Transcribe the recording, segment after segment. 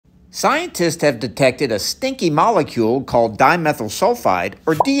Scientists have detected a stinky molecule called dimethylsulfide,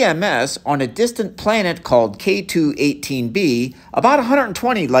 or DMS, on a distant planet called K2-18b, about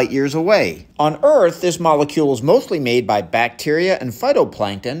 120 light-years away. On Earth, this molecule is mostly made by bacteria and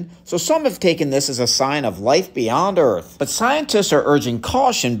phytoplankton, so some have taken this as a sign of life beyond Earth. But scientists are urging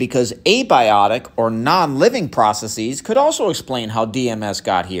caution because abiotic, or non-living processes, could also explain how DMS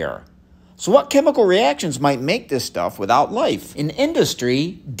got here. So what chemical reactions might make this stuff without life? In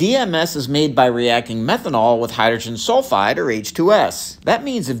industry, DMS is made by reacting methanol with hydrogen sulfide, or H2S. That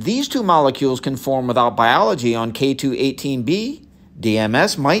means if these two molecules can form without biology on K2-18b,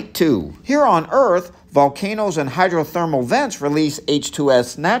 DMS might too. Here on Earth, volcanoes and hydrothermal vents release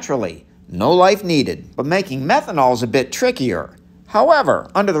H2S naturally. No life needed. But making methanol is a bit trickier. However,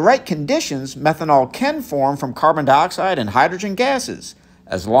 under the right conditions, methanol can form from carbon dioxide and hydrogen gases,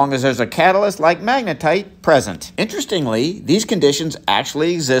 as long as there's a catalyst like magnetite present. Interestingly, these conditions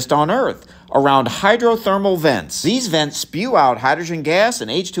actually exist on Earth, around hydrothermal vents. These vents spew out hydrogen gas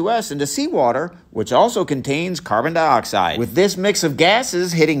and H2S into seawater, which also contains carbon dioxide. With this mix of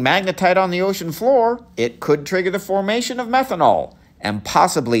gases hitting magnetite on the ocean floor, it could trigger the formation of methanol, and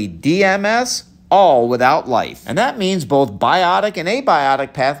possibly DMS, all without life. And that means both biotic and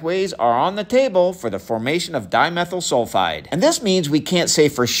abiotic pathways are on the table for the formation of dimethylsulfide. And this means we can't say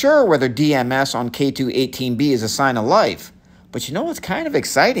for sure whether DMS on K2-18b is a sign of life. But you know, it's kind of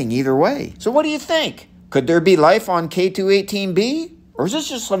exciting either way. So what do you think? Could there be life on K2-18b? Or is this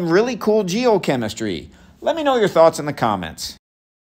just some really cool geochemistry? Let me know your thoughts in the comments.